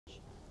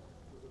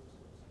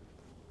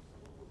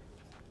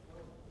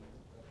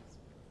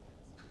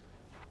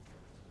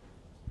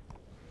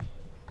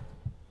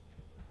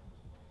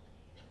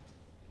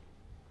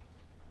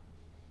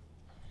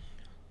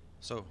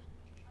So,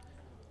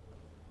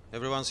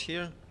 everyone's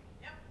here?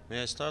 Yep.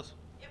 May I start?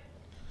 Yep.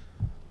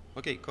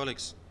 Okay,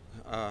 colleagues,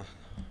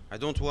 I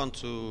don't want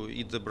to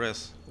eat the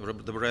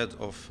bread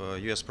of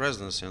US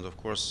presidency, and of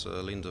course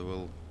Linda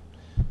will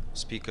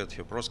speak at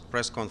her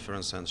press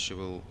conference, and she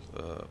will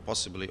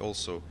possibly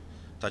also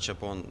touch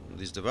upon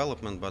this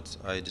development, but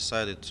I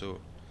decided to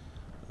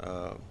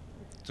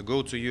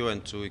go to you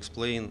and to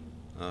explain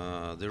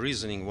the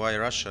reasoning why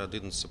Russia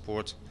didn't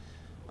support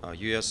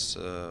US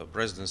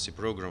presidency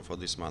program for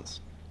this month.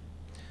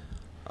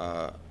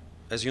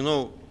 As you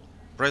know,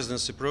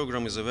 presidency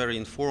program is a very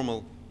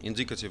informal,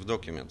 indicative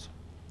document,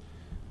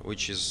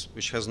 which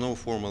has no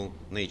formal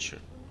nature.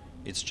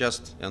 It's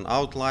just an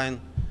outline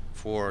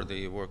for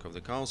the work of the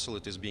Council.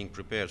 It is being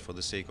prepared for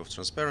the sake of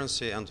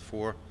transparency and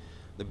for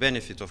the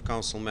benefit of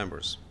Council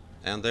members.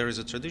 And there is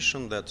a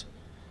tradition that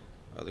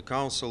the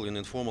Council, in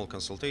informal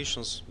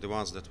consultations, the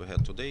ones that we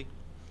had today,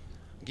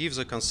 gives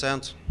a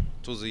consent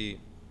to the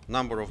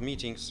number of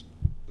meetings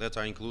that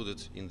are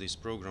included in this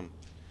program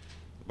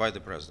by the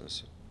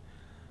presidency.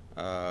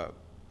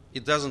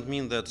 It doesn't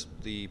mean that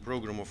the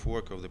program of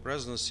work of the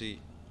presidency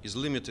is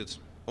limited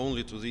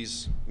only to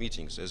these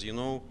meetings. As you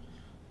know,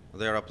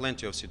 there are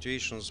plenty of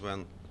situations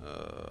when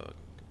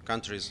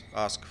countries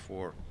ask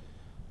for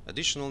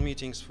additional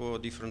meetings for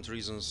different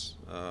reasons,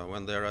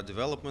 when there are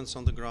developments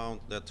on the ground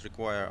that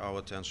require our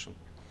attention.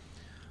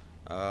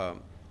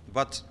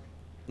 But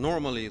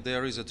normally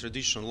there is a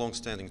tradition,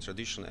 long-standing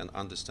tradition and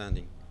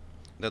understanding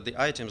that the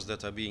items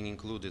that are being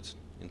included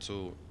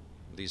into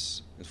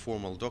this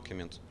informal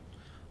document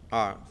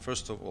are,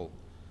 first of all,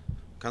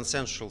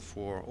 consensual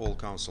for all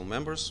Council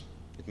members.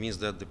 It means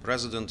that the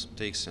President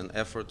takes an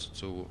effort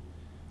to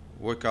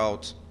work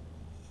out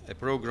a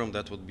program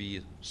that would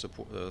be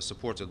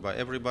supported by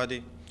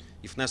everybody,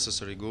 if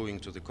necessary going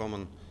to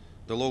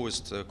the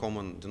lowest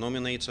common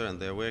denominator, and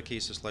there were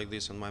cases like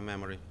this in my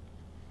memory.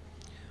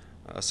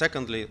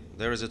 Secondly,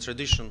 there is a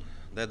tradition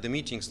that the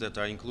meetings that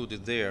are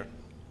included there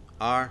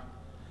are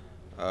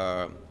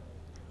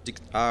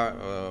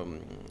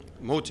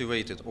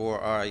motivated or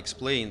are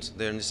explained,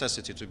 their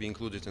necessity to be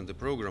included in the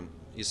program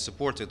is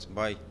supported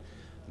by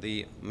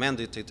the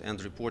mandated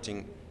and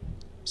reporting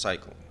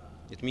cycle.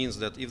 It means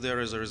that if there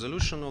is a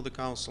resolution of the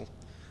Council,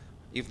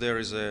 if there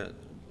is a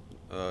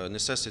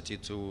necessity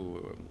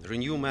to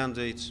renew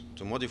mandate,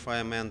 to modify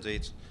a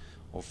mandate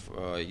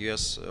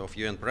of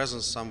UN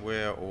presence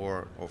somewhere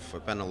or of a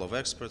panel of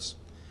experts,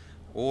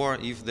 or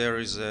if there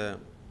is a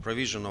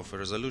provision of a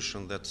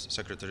resolution that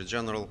Secretary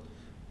General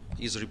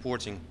is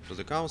reporting to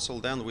the Council,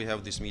 then we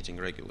have this meeting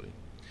regularly.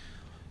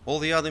 All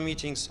the other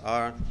meetings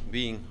are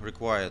being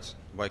required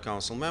by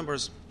Council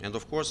members, and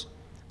of course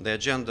the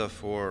agenda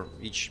for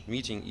each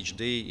meeting, each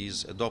day,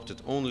 is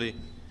adopted only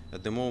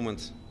at the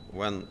moment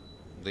when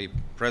the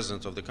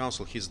President of the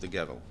Council hits the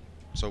gavel.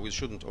 So we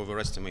shouldn't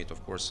overestimate,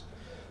 of course,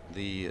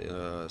 the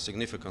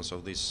significance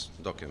of this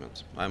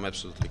document. I'm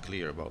absolutely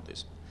clear about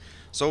this.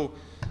 So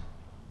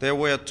there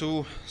were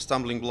two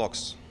stumbling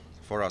blocks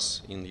for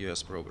us in the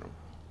US program.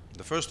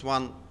 The first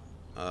one,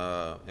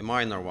 a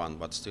minor one,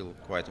 but still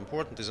quite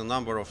important, is a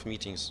number of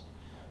meetings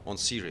on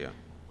Syria.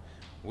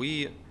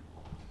 We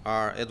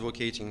are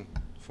advocating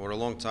for a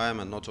long time,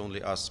 and not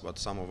only us, but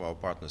some of our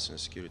partners in the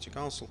Security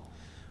Council,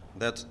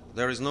 that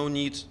there is no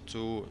need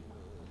to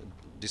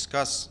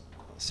discuss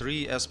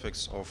three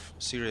aspects of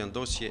Syrian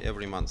dossier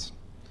every month.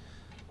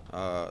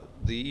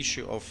 The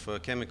issue of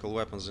chemical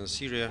weapons in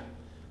Syria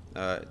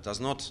does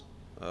not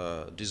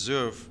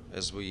deserve,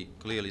 as we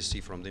clearly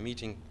see from the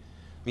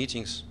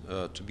meetings,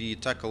 to be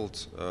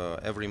tackled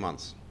every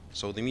month.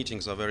 So the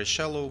meetings are very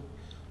shallow.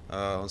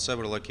 On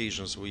several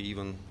occasions we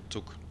even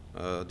took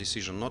a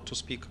decision not to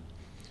speak.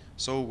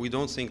 So we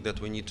don't think that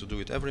we need to do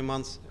it every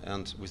month,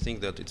 and we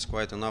think that it's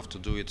quite enough to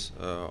do it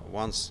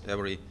once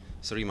every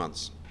 3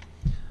 months.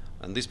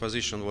 And this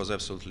position was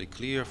absolutely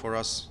clear for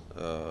us,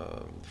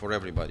 for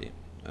everybody.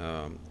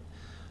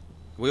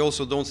 We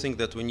also don't think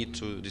that we need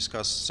to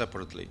discuss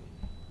separately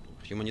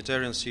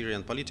humanitarian Syria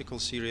and political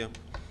Syria.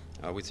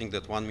 We think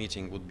that one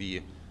meeting would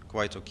be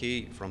quite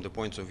okay from the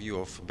point of view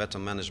of better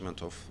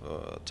management of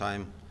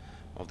time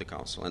of the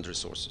Council and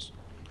resources.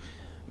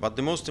 But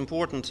the most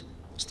important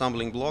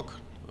stumbling block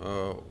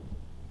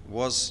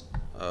was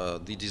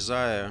the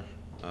desire,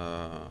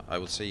 I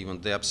would say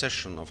even the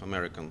obsession of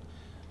American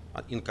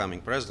incoming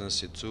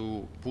presidency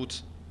to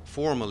put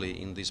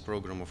formally in this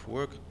program of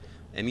work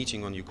a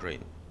meeting on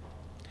Ukraine.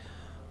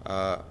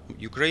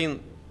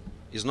 Ukraine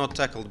is not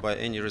tackled by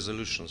any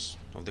resolutions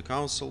of the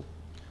Council.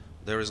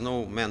 There is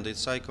no mandate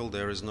cycle.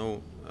 There is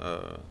no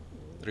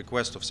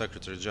request of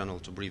Secretary General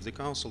to brief the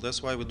Council.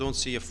 That's why we don't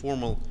see a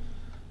formal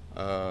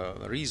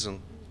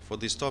reason for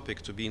this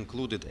topic to be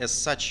included as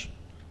such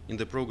in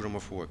the program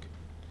of work.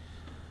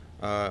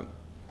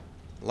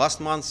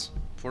 Last month,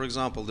 for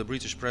example, the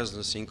British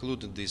presidency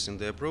included this in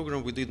their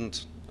program. We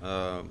didn't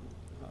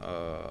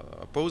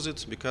oppose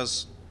it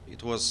because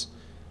it was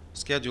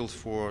scheduled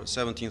for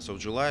 17th of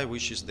July,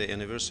 which is the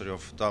anniversary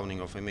of downing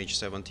of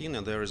MH17,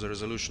 and there is a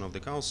resolution of the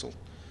Council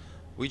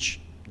which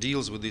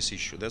deals with this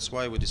issue. That's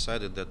why we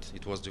decided that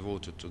it was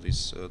devoted to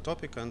this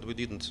topic, and we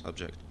didn't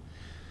object.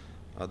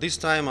 This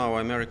time our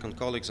American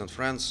colleagues and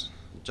friends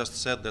just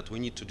said that we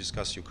need to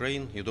discuss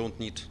Ukraine. You don't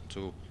need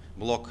to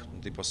block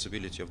the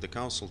possibility of the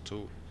Council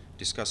to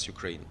discuss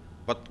Ukraine.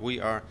 But we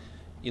are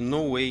in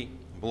no way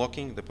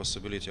blocking the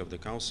possibility of the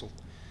Council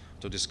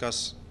to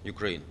discuss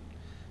Ukraine.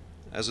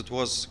 As it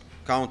was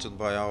counted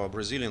by our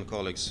Brazilian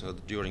colleagues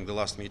during the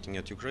last meeting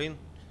at Ukraine,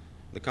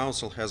 the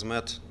Council has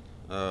met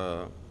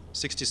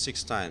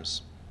 66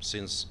 times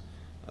since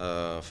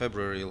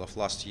February of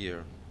last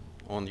year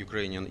on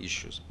Ukrainian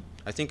issues.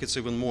 I think it's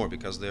even more,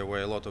 because there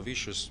were a lot of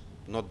issues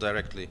not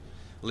directly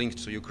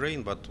linked to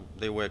Ukraine, but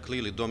they were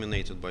clearly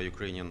dominated by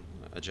Ukrainian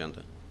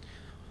agenda.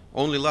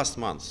 Only last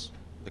month,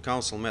 the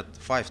Council met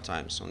 5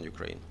 times on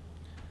Ukraine,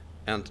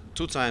 and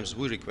 2 times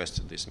we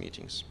requested these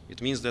meetings.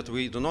 It means that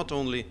we do not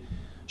only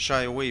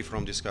shy away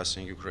from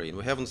discussing Ukraine,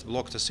 we haven't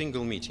blocked a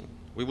single meeting.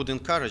 We would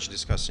encourage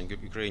discussing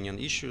Ukrainian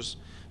issues,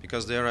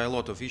 because there are a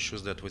lot of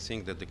issues that we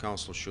think that the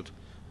Council should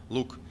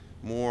look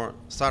more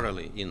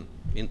thoroughly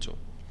into.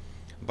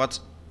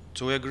 But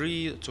to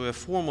agree to a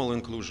formal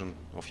inclusion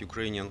of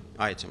Ukrainian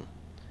item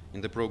in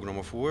the program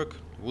of work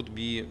would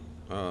be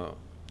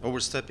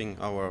overstepping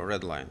our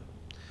red line.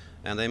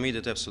 And I made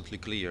it absolutely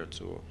clear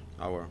to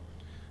our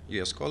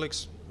US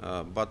colleagues,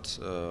 but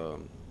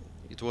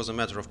it was a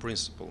matter of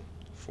principle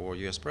for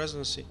US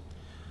presidency,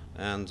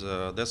 and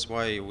that's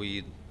why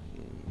we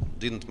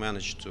didn't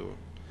manage to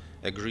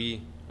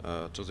agree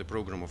to the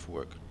program of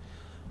work.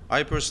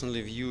 I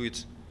personally view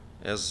it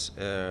as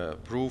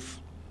proof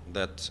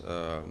that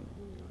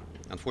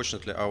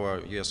unfortunately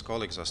our US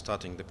colleagues are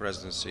starting the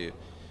presidency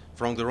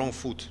from the wrong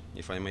foot,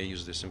 if I may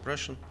use this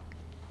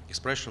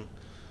expression,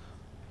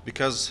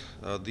 because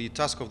the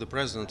task of the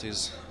president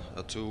is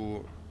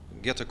to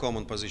get a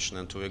common position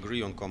and to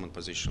agree on common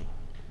position.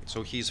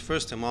 So he is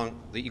first among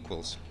the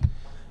equals.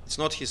 It's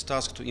not his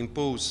task to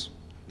impose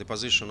the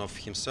position of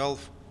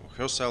himself or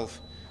herself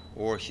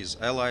or his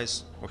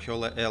allies or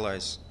her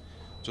allies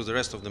to the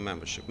rest of the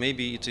membership.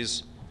 Maybe it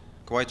is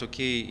quite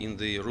okay in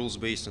the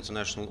rules-based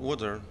international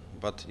order,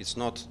 but it's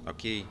not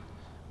okay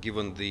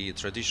given the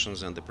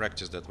traditions and the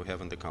practice that we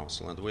have in the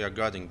Council. And we are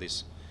guarding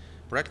this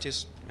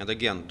practice. And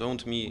again,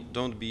 don't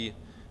be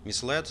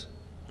misled.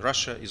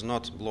 Russia is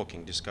not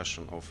blocking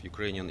discussion of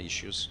Ukrainian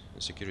issues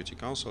in Security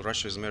Council.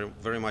 Russia is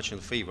very much in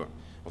favor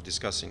of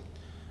discussing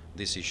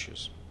these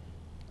issues.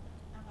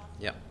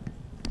 Yeah.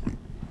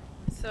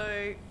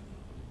 So,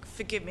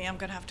 forgive me, I'm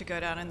going to have to go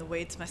down in the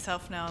weeds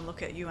myself now and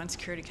look at UN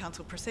Security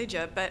Council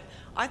procedure, but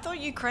I thought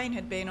Ukraine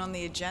had been on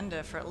the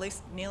agenda for at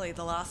least nearly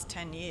the last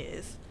 10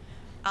 years.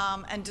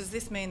 And does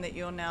this mean that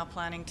you're now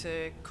planning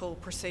to call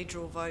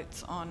procedural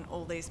votes on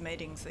all these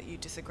meetings that you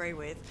disagree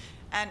with?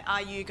 And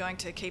are you going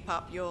to keep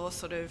up your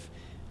sort of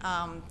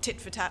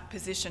tit-for-tat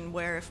position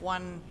where if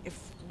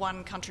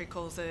one country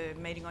calls a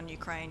meeting on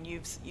Ukraine,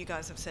 you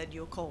guys have said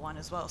you'll call one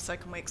as well? So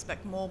can we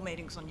expect more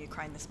meetings on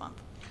Ukraine this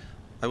month?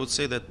 I would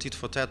say that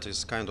tit-for-tat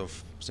is kind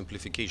of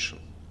simplification.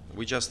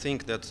 We just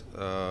think that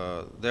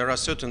there are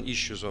certain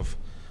issues of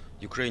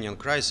Ukrainian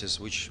crisis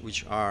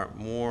which are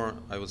more,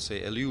 I would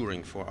say,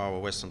 alluring for our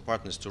Western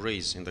partners to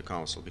raise in the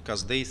Council,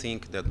 because they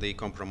think that they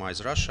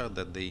compromise Russia,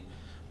 that they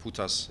put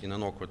us in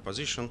an awkward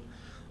position.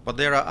 But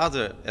there are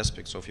other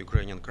aspects of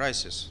Ukrainian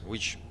crisis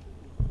which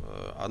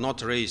are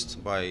not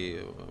raised by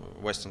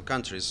Western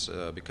countries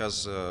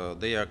because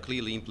they are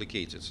clearly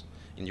implicated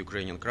in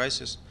Ukrainian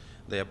crisis.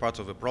 They are part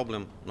of a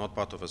problem, not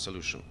part of a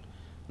solution.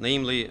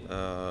 Namely,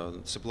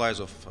 supplies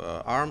of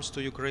arms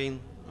to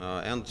Ukraine,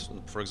 and,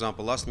 for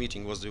example, last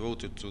meeting was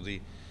devoted to the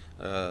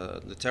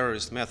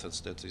terrorist methods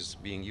that is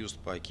being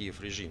used by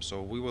Kiev regime.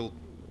 So we will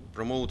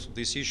promote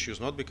these issues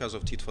not because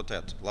of tit for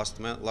tat. Last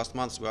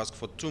month we asked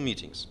for 2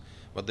 meetings,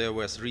 but there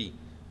were 3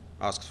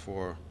 asked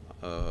for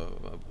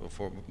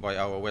by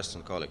our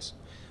Western colleagues.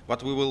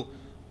 But we will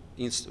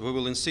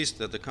insist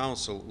that the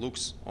Council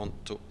looks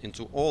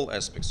into all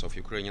aspects of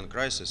Ukrainian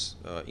crisis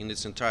in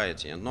its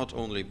entirety, and not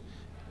only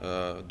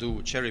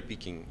do cherry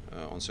picking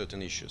on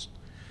certain issues.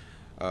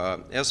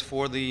 As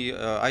for the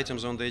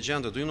items on the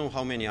agenda, do you know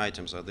how many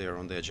items are there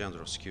on the agenda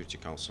of Security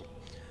Council?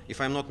 If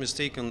I'm not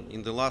mistaken,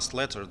 in the last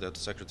letter that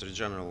Secretary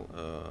General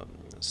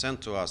sent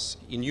to us,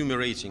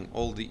 enumerating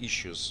all the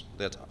issues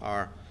that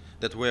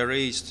were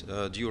raised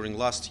during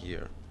last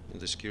year in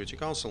the Security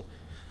Council,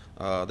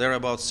 there are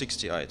about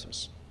 60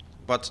 items.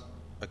 But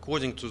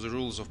according to the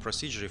rules of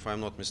procedure, if I'm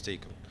not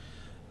mistaken,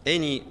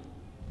 any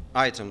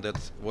item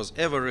that was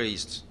ever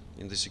raised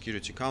in the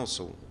Security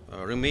Council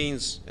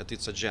remains at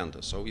its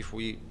agenda. So if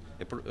we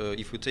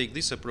take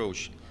this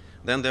approach,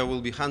 then there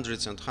will be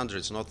hundreds and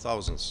hundreds, not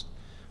thousands,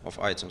 of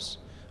items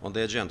on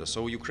the agenda.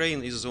 So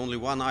Ukraine is only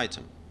one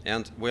item,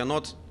 and we are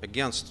not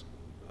against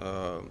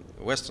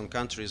Western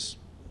countries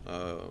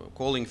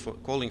calling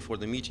for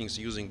the meetings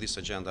using these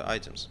agenda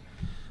items.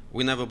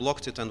 We never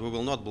blocked it, and we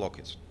will not block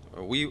it.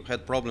 We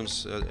had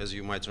problems, as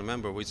you might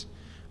remember, with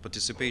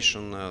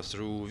participation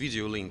through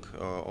video link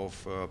of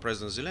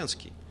President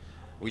Zelensky,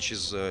 which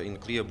is in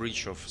clear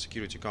breach of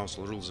Security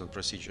Council rules and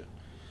procedure.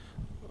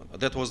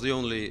 that was the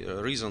only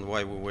reason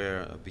why we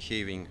were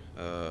behaving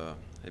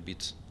a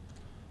bit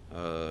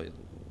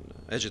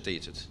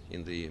agitated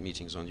in the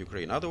meetings on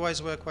Ukraine.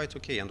 Otherwise, we are quite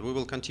okay, and we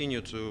will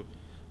continue to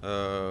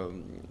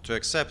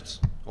accept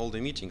all the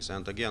meetings.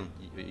 And again,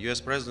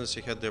 U.S.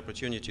 presidency had the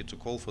opportunity to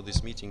call for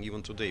this meeting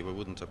even today. We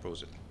wouldn't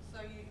oppose it.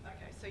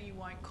 So you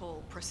won't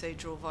call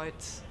procedural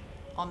votes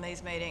on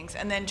these meetings.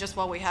 And then just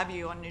while we have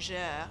you on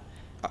Niger,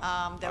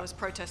 there was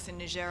protests in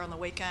Niger on the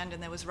weekend,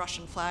 and there was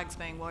Russian flags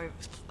being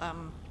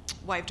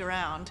waved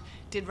around.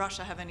 Did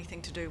Russia have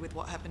anything to do with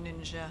what happened in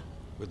Niger?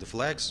 With the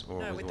flags,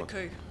 or no, with the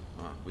coup?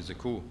 With the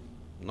coup.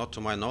 Not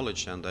to my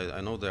knowledge, and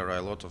I know there are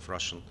a lot of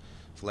Russian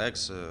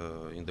flags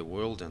in the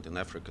world and in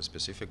Africa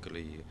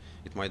specifically.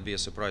 It might be a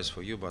surprise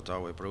for you, but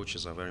our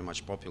approaches are very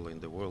much popular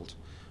in the world.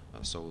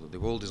 So the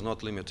world is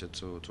not limited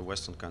to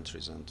Western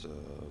countries, and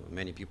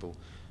many people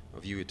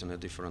view it in a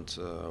different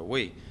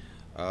way.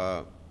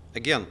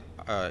 Again,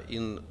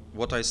 in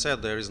what I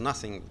said, there is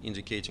nothing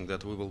indicating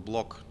that we will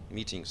block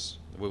meetings.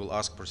 We will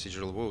ask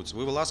procedural votes.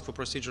 We will ask for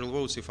procedural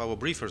votes if our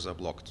briefers are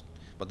blocked.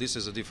 But this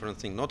is a different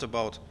thing, not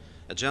about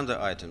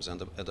agenda items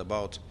and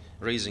about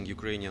raising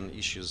Ukrainian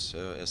issues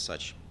as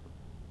such.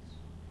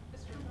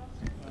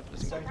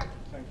 Thank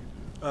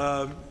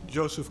you.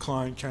 Joseph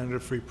Klein, Canada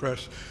Free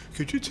Press.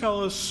 Could you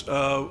tell us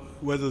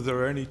whether there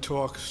are any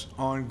talks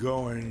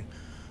ongoing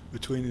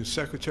between the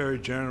Secretary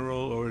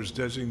General or his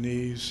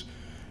designees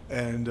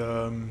and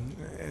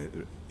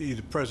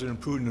either President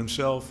Putin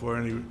himself or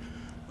any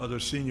other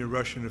senior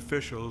Russian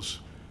officials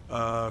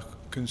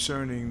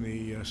concerning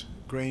the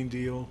grain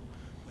deal,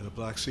 the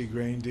Black Sea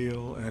grain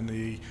deal, and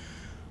the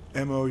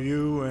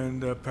MOU,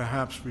 and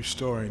perhaps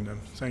restoring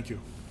them? Thank you.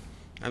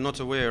 I'm not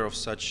aware of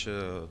such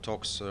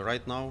talks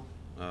right now.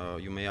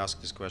 You may ask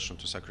this question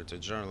to Secretary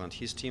General and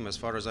his team. As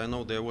far as I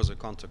know, there was a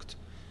contact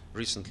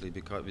recently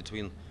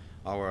between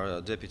our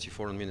Deputy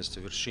Foreign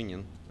Minister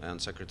Vershinin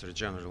and Secretary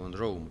General in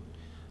Rome.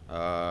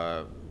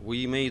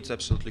 We made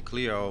absolutely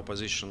clear our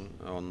position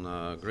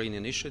on grain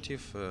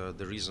initiative,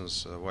 the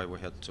reasons why we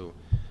had to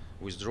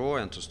withdraw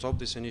and to stop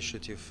this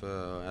initiative.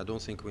 I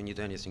don't think we need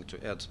anything to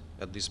add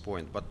at this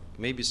point, but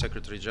maybe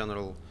Secretary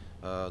General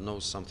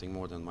knows something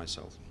more than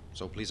myself.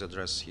 So please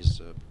address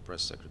his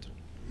press secretary.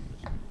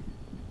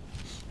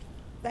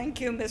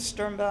 Thank you,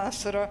 Mr.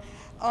 Ambassador.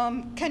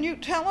 Can you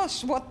tell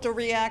us what the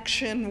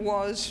reaction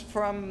was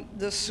from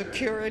the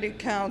Security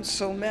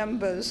Council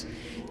members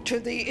to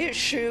the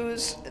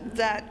issues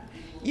that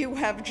you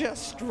have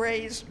just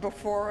raised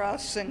before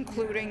us,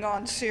 including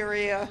on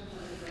Syria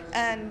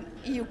and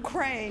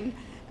Ukraine?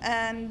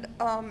 And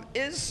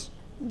is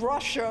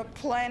Russia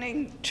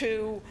planning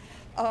to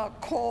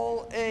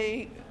call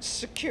a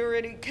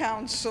Security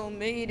Council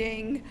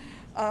meeting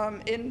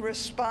in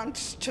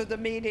response to the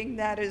meeting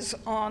that is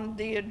on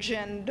the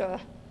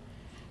agenda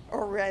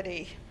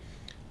already?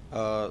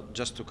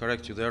 Just to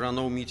correct you, there are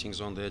no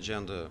meetings on the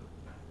agenda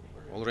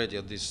already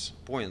at this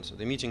point.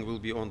 The meeting will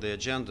be on the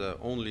agenda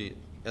only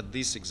at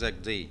this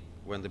exact day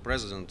when the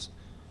President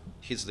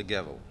hits the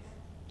gavel.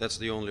 That's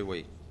the only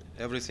way.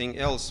 Everything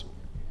else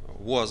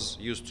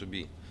used to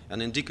be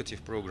an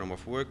indicative program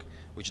of work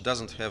which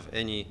doesn't have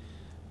any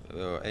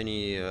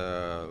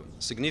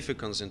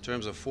significance in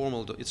terms of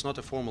formal. It's not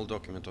a formal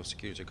document of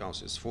Security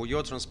Council. It's for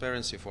your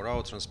transparency, for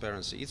our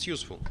transparency. It's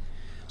useful.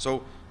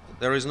 So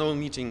there is no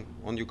meeting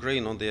on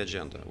Ukraine on the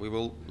agenda. We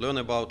will learn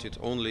about it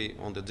only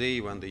on the day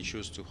when they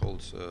choose to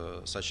hold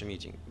such a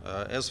meeting.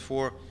 As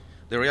for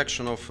the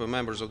reaction of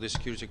members of the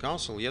Security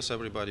Council, yes,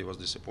 everybody was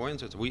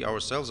disappointed. We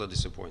ourselves are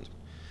disappointed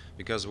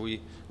because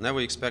we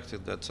never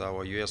expected that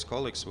our US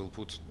colleagues will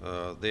put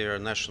their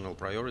national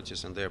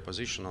priorities and their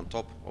position on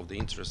top of the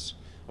interests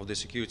of the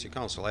Security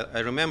Council. I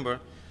remember,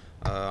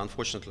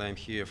 unfortunately I'm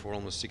here for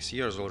almost 6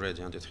 years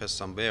already, and it has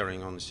some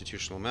bearing on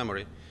institutional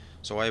memory.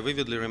 So I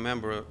vividly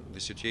remember the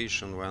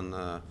situation when,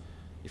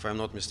 if I'm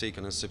not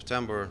mistaken, in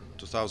September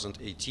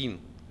 2018,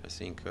 I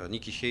think,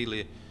 Nikki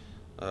Haley,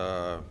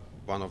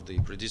 one of the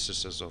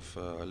predecessors of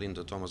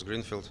Linda Thomas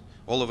Greenfield,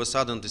 all of a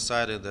sudden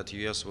decided that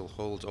US will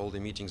hold all the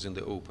meetings in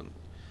the open.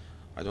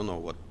 I don't know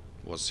what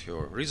was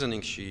her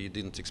reasoning. She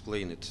didn't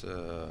explain it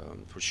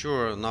for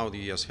sure. Now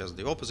the US has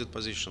the opposite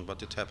position,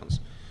 but it happens.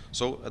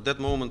 So at that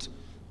moment,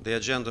 the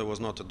agenda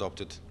was not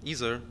adopted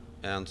either,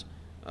 and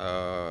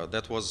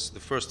that was the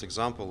first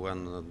example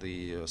when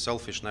the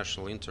selfish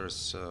national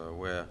interests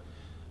were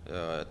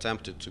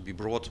attempted to be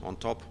brought on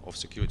top of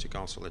Security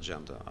Council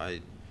agenda.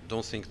 I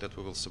don't think that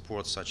we will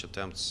support such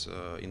attempts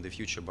in the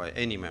future by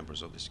any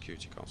members of the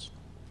Security Council.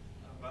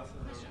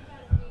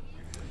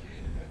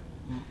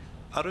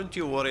 Aren't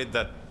you worried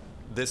that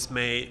this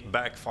may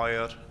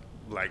backfire,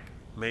 like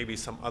maybe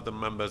some other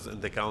members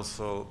in the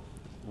council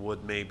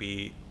would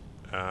maybe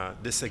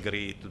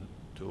disagree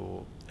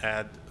to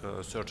add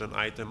a certain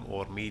item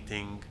or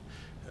meeting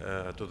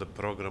to the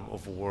program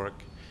of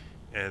work,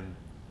 and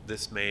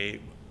this may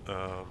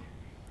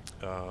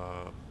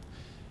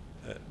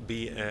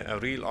be a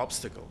real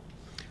obstacle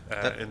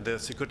in the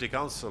Security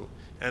Council?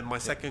 And my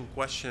second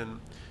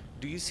question,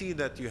 do you see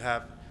that you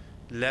have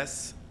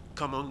less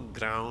common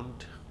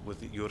ground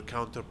with your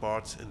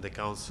counterparts in the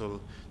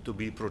Council to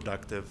be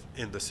productive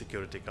in the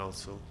Security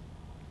Council?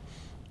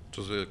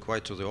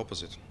 Quite to the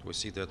opposite. We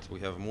see that we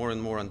have more and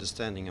more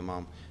understanding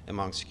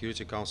among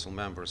Security Council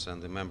members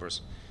and the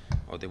members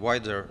of the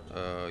wider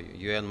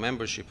UN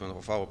membership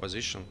of our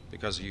position,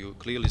 because you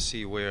clearly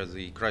see where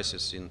the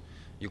crisis in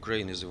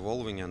Ukraine is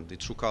evolving and the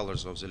true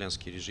colors of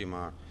Zelensky regime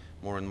are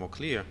more and more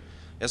clear.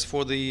 As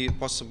for the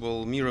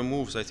possible mirror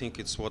moves, I think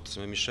it's what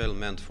Michel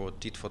meant for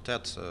tit for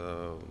tat.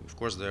 Of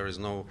course, there is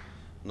no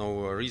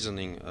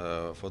reasoning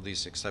for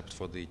this except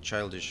for the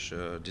childish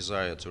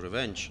desire to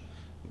revenge.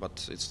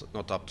 But it's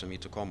not up to me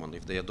to comment.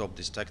 If they adopt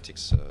these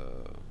tactics,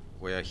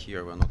 we are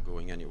here, we're not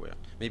going anywhere.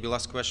 Maybe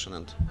last question.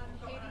 And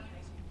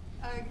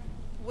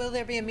will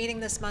there be a meeting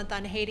this month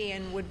on Haiti,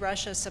 and would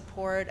Russia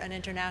support an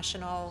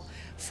international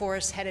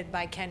force headed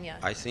by Kenya?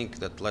 I think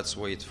that let's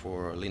wait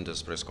for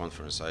Linda's press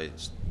conference. I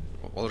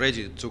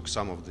already took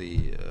some of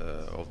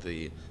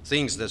the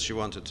things that she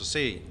wanted to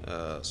say,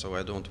 so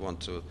I don't want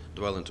to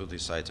dwell into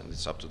this item.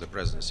 It's up to the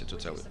presidency to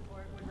tell you.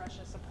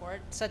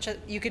 Support such a,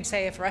 you could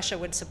say if Russia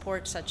would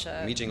support such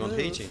a meeting on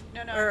Haiti,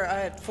 or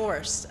a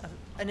force,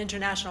 an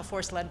international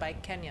force led by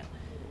Kenya.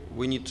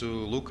 We need to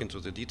look into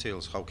the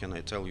details. How can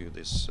I tell you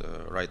this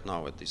right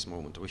now at this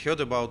moment? We heard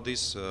about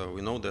this.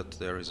 We know that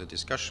there is a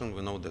discussion.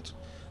 We know that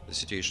the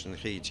situation in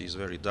Haiti is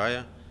very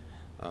dire.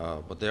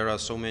 But there are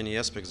so many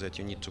aspects that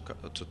you need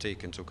to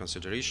take into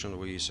consideration.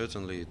 We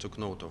certainly took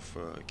note of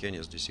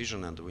Kenya's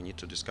decision, and we need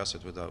to discuss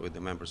it with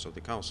the members of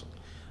the Council.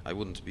 I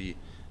wouldn't be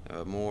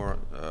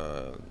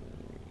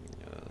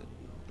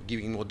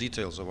giving more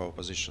details of our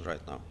position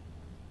right now.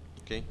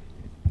 Okay?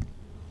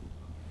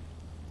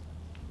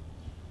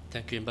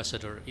 Thank you,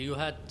 Ambassador. You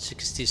had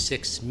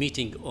 66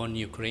 meetings on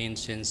Ukraine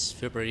since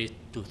February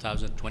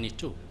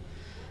 2022.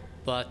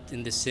 But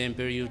in the same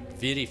period,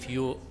 very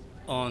few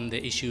on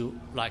the issue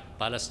like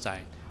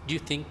Palestine. Do you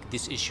think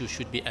this issue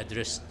should be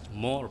addressed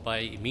more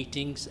by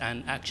meetings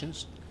and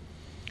actions?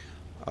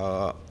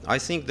 I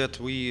think that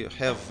we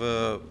have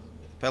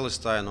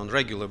Palestine on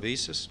regular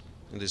basis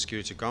in the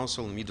Security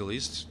Council, Middle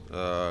East.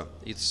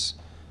 It's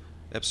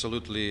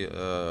absolutely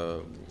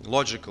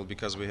logical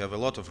because we have a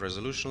lot of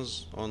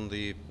resolutions on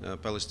the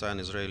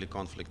Palestine-Israeli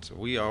conflict.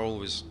 We are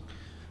always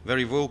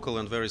very vocal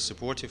and very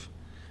supportive.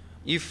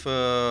 If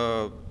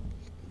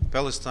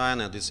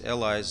Palestine and its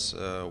allies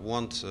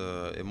want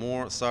a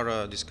more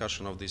thorough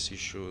discussion of this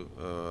issue,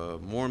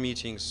 more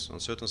meetings on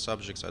certain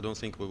subjects, I don't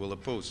think we will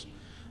oppose.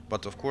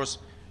 But of course,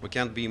 we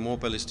can't be more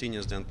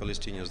Palestinians than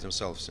Palestinians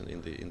themselves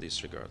in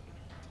this regard.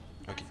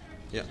 Okay.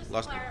 Yeah.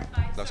 Last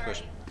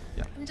question.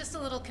 Yeah. I'm just a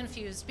little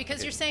confused because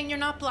Okay. you're saying you're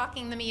not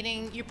blocking the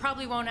meeting. You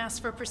probably won't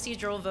ask for a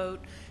procedural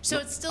vote. So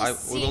No, it still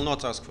we will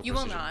not ask for You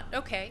will procedural. not.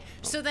 Okay.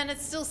 No. So then it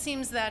still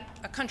seems that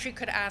a country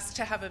could ask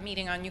to have a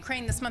meeting on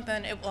Ukraine this month,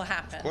 and it will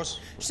happen. Of course.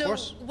 So Of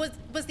course.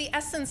 was the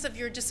essence of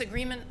your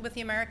disagreement with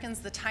the Americans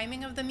the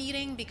timing of the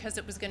meeting because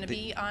it was going to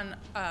be on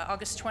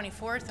August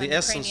 24th on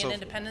Ukrainian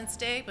Independence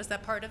Day? Was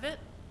that part of it?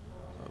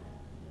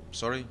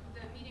 Sorry?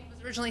 The meeting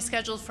was originally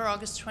scheduled for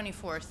August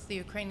 24th, the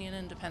Ukrainian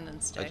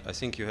Independence Day. I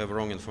think you have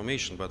wrong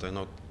information, but I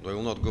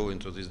will not go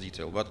into this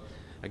detail. But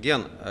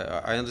again,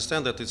 I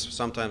understand that it's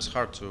sometimes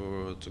hard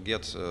to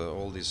get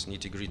all these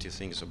nitty-gritty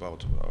things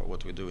about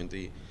what we do in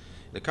the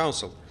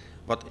Council.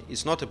 But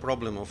it's not a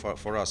problem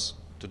for us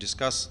to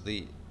discuss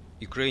the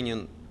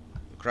Ukrainian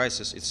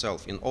crisis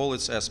itself in all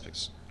its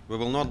aspects. We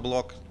will not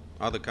block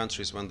other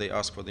countries when they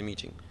ask for the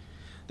meeting.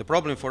 The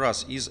problem for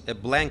us is a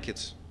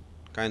blanket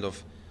kind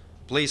of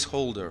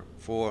placeholder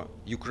for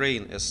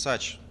Ukraine as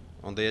such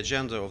on the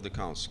agenda of the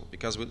Council,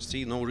 because we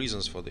see no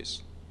reasons for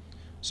this.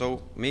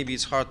 So maybe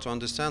it's hard to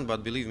understand,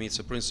 but believe me, it's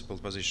a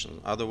principled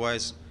position.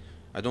 Otherwise,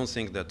 I don't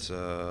think that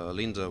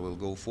Linda will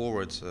go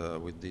forward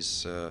with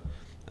this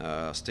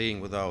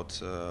staying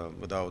without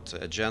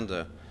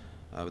agenda,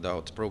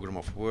 without program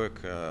of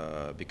work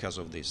because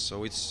of this.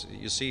 So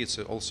you see, it's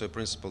also a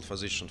principled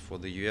position for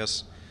the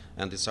US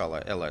and its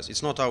allies.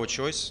 It's not our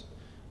choice,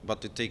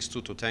 but it takes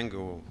two to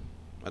tango.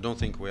 I don't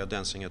think we are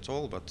dancing at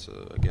all, but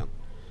again,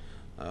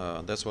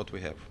 that's what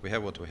we have. We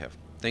have what we have.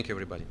 Thank you,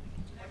 everybody.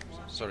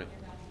 Sorry.